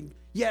and feeling,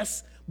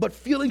 yes, but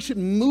feeling should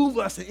move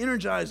us and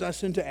energize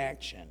us into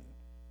action.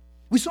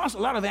 We saw a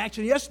lot of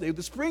action yesterday with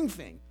the spring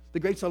thing,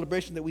 the great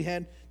celebration that we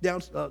had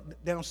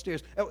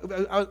downstairs.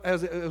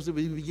 As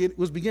it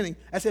was beginning,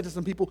 I said to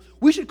some people,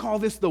 we should call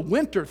this the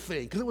winter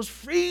thing, because it was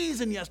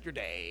freezing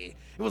yesterday.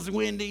 It was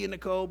windy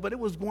and cold, but it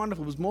was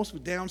wonderful. It was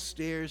mostly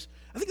downstairs.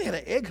 I think they had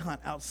an egg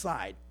hunt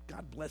outside.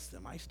 God bless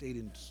them. I stayed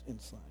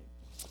inside.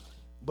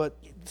 But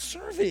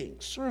serving.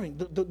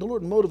 The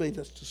Lord motivates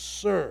us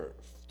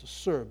to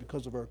serve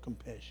because of our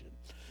compassion.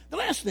 The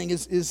last thing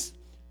is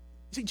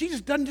see,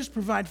 Jesus doesn't just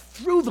provide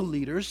through the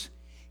leaders,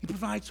 he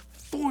provides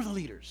for the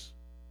leaders.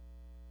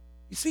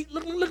 You see,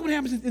 look what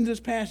happens in this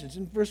passage,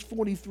 in verse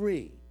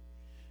 43.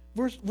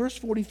 Verse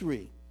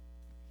 43.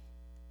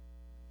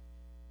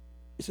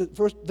 It says,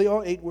 first, they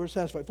all ate, were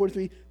satisfied.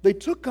 43, they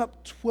took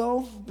up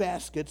 12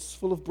 baskets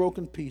full of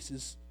broken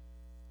pieces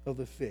of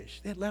the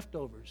fish. They had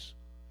leftovers.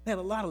 They had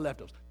a lot of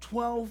leftovers.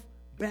 12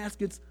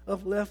 baskets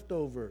of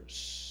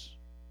leftovers.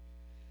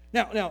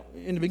 Now,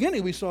 in the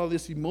beginning, we saw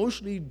this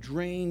emotionally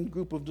drained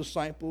group of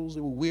disciples. They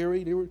were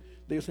weary. They were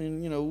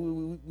saying,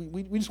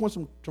 we just want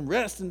some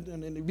rest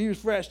and be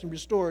refreshed and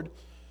restored.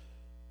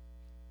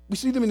 We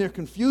see them in their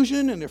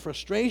confusion and their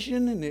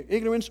frustration and their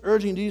ignorance,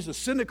 urging Jesus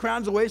to send the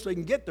crowds away so they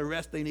can get the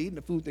rest they need and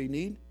the food they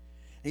need.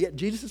 And yet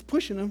Jesus is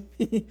pushing them.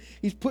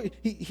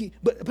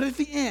 But at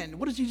the end,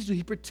 what does Jesus do?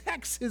 He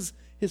protects his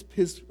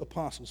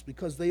apostles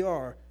because they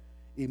are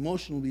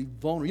emotionally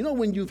vulnerable. You know,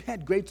 when you've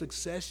had great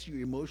success,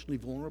 you're emotionally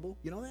vulnerable.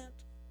 You know that?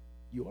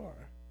 You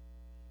are.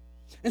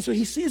 And so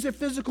he sees their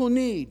physical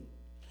need.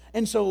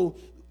 And so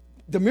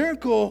the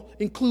miracle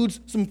includes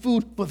some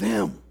food for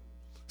them,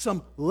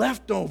 some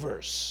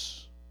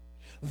leftovers.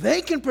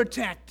 They can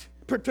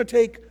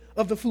partake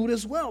of the food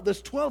as well.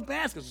 There's 12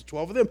 baskets. There's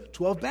 12 of them,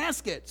 12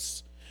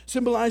 baskets.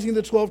 Symbolizing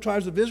the 12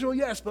 tribes of Israel,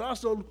 yes, but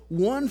also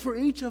one for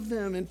each of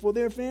them and for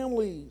their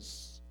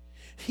families.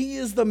 He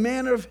is the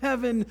manna of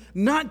heaven,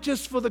 not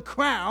just for the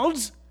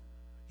crowds.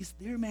 He's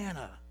their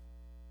manna.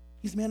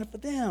 He's manna for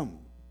them.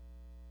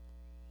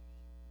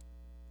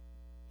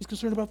 He's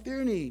concerned about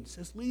their needs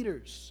as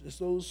leaders, as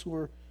those who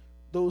are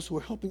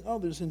helping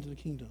others into the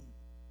kingdom.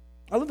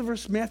 I love the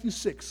verse Matthew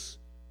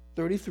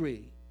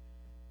 6:33.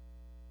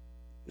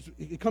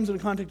 It comes in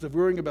the context of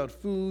worrying about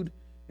food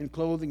and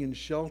clothing and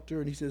shelter.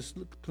 And he says,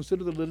 look,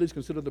 consider the lilies,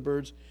 consider the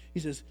birds. He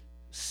says,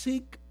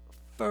 seek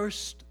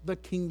first the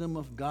kingdom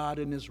of God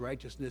and his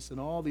righteousness, and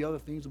all the other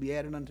things will be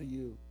added unto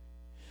you.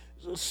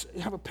 So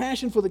have a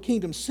passion for the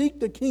kingdom. Seek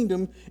the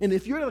kingdom. And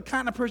if you're the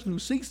kind of person who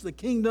seeks the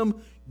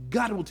kingdom,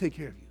 God will take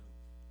care of you.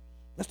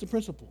 That's the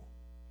principle.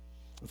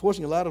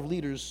 Unfortunately, a lot of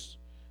leaders,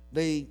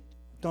 they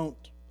don't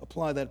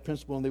apply that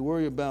principle, and they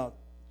worry about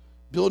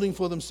building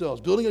for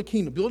themselves, building a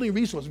kingdom, building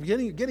resources,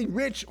 getting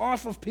rich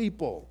off of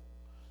people.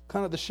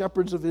 Kind of the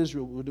shepherds of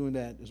Israel were doing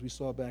that, as we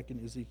saw back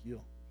in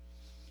Ezekiel.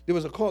 There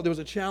was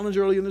a challenge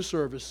early in the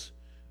service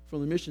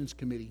from the missions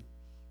committee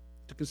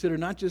to consider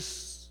not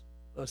just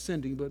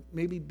sending, but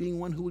maybe being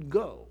one who would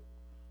go,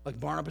 like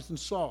Barnabas and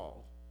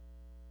Saul,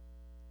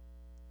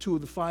 2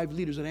 of the 5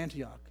 leaders at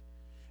Antioch.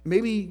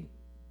 Maybe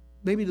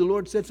the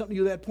Lord said something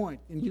to you at that point,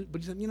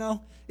 but you said,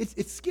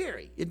 it's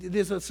scary.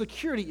 There's a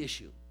security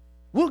issue.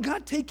 Will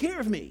God take care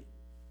of me?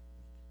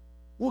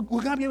 Will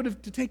God be able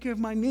to take care of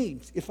my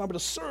needs if I'm able to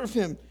serve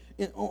him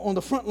on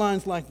the front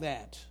lines like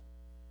that?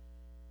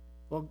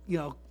 Well,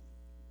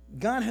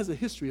 God has a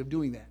history of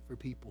doing that for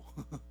people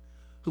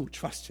who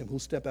trust him, who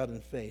step out in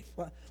faith.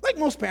 Like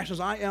most pastors,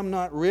 I am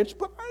not rich,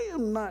 but I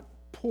am not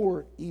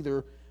poor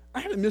either.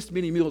 I haven't missed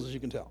many meals, as you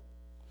can tell.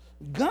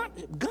 God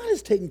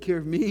has taken care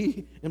of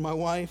me and my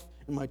wife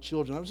and my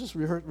children. I was just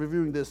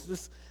reviewing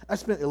this. I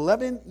spent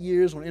 11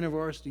 years on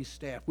InterVarsity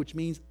staff, which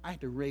means I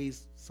had to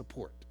raise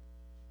support.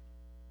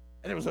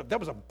 And that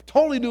was a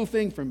totally new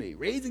thing for me,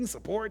 raising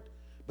support.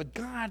 But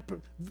God,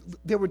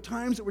 there were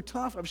times that were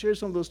tough. I've shared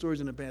some of those stories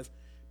in the past.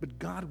 But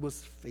God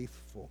was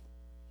faithful.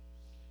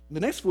 The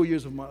next 4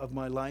 years of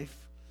my life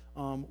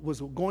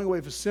was going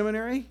away for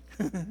seminary.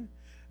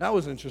 That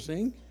was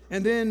interesting.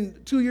 And then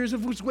 2 years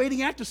of was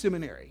waiting after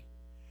seminary.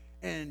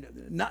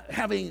 And not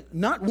having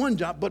not one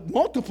job, but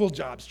multiple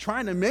jobs,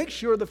 trying to make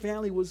sure the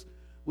family was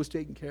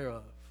taken care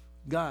of.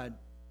 God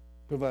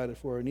provided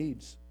for our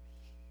needs.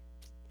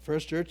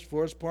 First Church,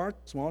 Forest Park,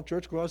 small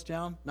church across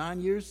town,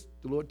 9 years,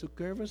 the Lord took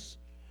care of us.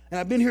 And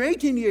I've been here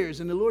 18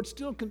 years, and the Lord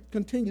still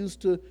continues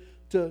to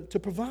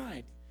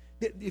provide.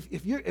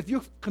 If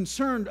you're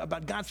concerned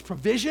about God's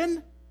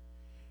provision,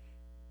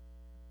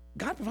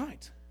 God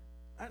provides.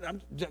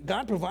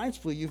 God provides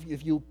for you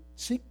if you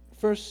seek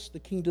first the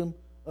kingdom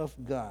of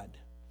God.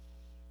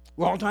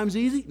 Were all times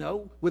easy?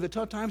 No. Were there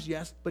tough times?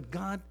 Yes. But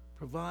God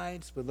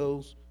provides for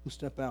those who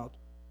step out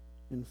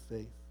in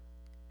faith.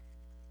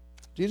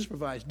 Jesus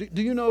provides.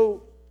 Do you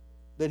know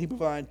that he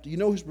provides? Do you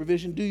know his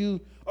provision?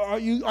 Are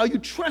you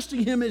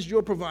trusting him as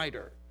your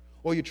provider?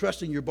 Or are you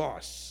trusting your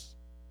boss?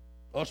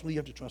 Ultimately, you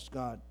have to trust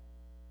God.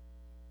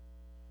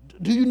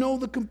 Do you know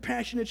the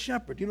compassionate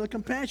shepherd? Do you know the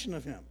compassion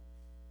of him?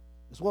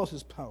 As well as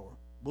his power.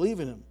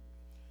 Believe in him.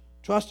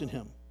 Trust in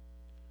him.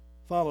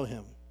 Follow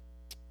him.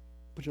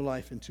 Put your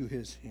life into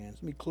his hands.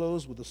 Let me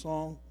close with a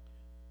song,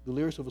 the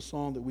lyrics of a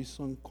song that we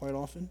sung quite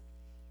often.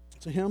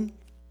 It's a hymn.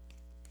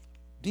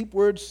 Deep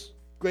words,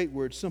 great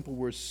words, simple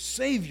words.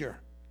 Savior,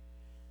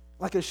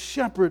 like a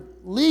shepherd,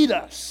 lead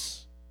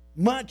us.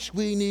 Much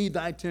we need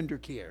thy tender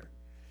care.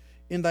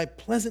 In thy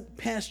pleasant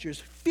pastures,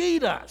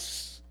 feed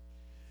us.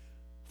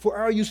 For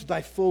our use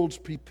thy folds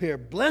prepare.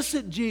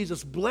 Blessed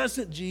Jesus,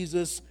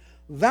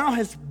 thou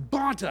hast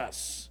bought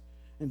us,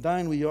 and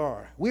thine we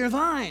are. We are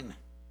thine.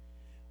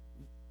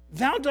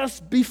 Thou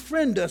dost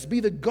befriend us, be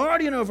the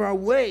guardian of our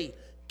way.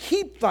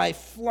 Keep thy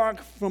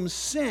flock from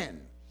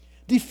sin.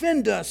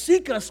 Defend us,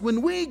 seek us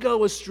when we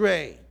go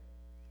astray.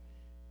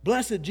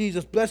 Blessed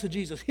Jesus,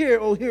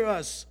 hear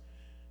us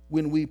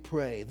when we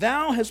pray.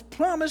 Thou hast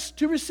promised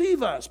to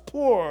receive us,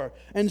 poor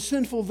and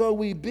sinful though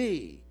we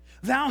be.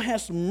 Thou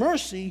hast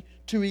mercy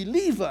to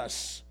relieve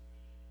us,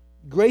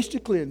 grace to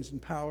cleanse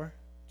and power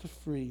to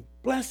free.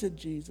 Blessed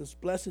Jesus,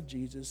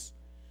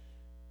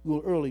 we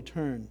will early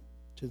turn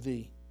to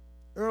thee.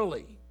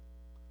 Early,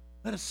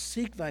 let us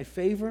seek thy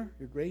favor,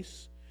 your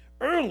grace.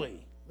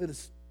 Early, let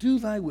us do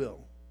thy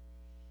will.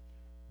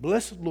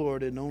 Blessed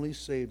Lord and only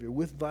Savior,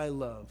 with thy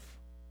love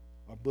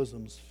our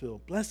bosoms fill.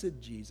 Blessed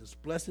Jesus,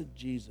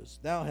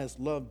 thou hast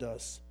loved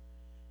us,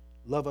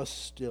 love us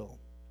still.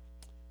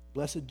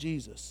 Blessed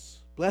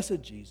Jesus,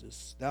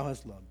 thou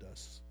hast loved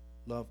us,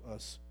 love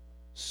us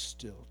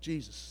still.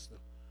 Jesus, the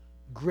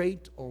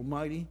great,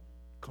 almighty,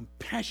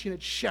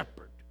 compassionate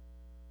shepherd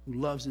who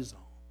loves his own.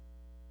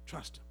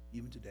 Trust him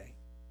even today.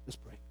 Let's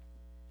pray.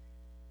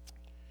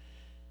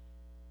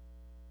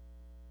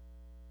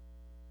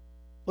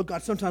 Look,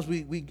 God, sometimes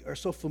we are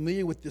so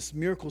familiar with this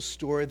miracle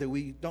story that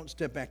we don't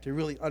step back to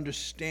really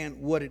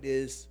understand what it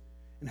is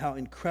and how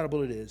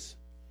incredible it is.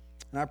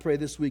 And I pray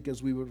this week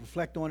as we would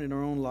reflect on it in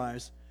our own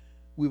lives,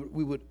 we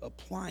would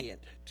apply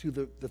it to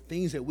the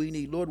things that we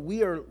need. Lord,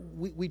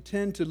 we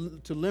tend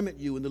to limit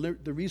you and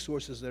the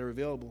resources that are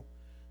available.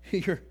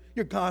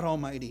 You're God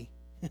Almighty.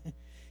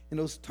 In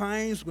those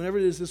times, whenever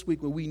it is this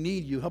week when we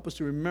need you, help us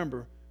to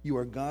remember you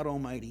are God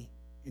Almighty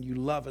and you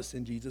love us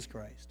in Jesus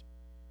Christ.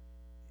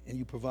 And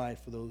you provide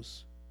for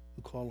those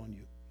who call on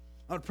you.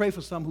 I would pray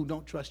for some who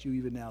don't trust you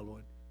even now,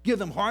 Lord. Give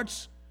them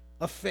hearts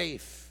of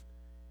faith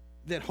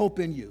that hope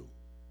in you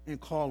and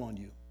call on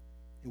you.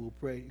 And we'll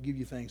pray, give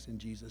you thanks in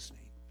Jesus' name.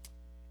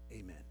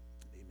 Amen.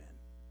 Amen.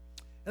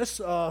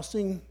 Let's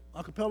sing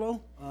a cappella.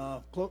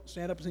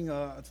 Stand up and sing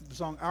the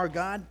song Our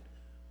God,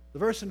 the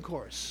verse and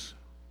chorus,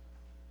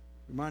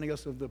 reminding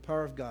us of the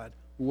power of God.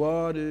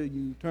 Water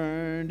you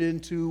turned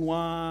into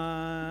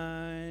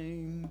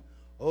wine,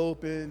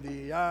 open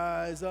the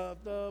eyes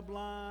of the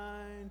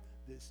blind.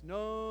 There's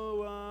no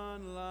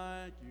one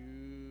like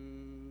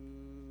you,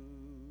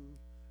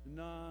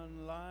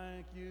 none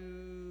like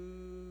you.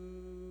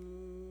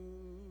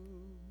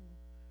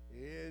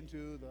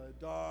 Into the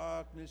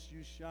darkness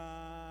you shine,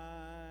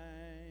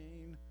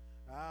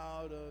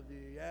 out of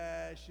the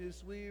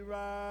ashes we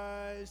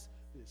rise.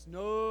 There's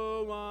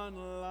no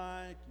one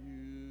like you,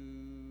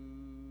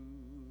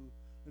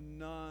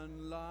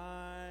 none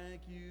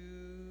like you.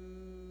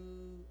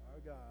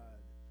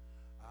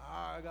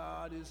 Our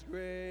God is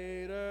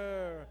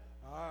greater,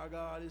 our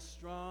God is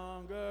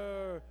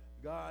stronger.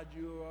 God,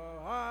 you are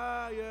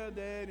higher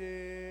than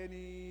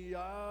any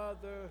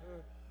other.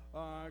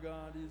 Our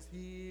God is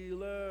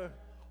healer,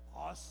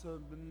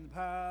 awesome in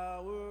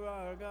power.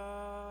 Our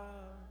God,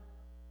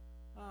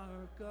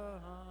 our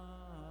God.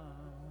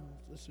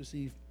 Let's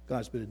receive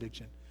God's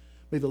benediction.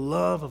 May the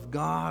love of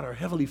God, our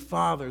Heavenly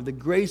Father, the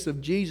grace of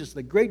Jesus,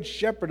 the great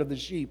shepherd of the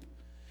sheep,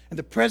 and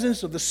the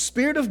presence of the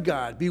Spirit of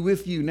God be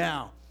with you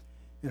now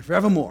and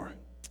forevermore.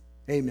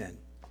 Amen.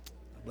 God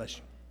bless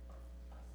you.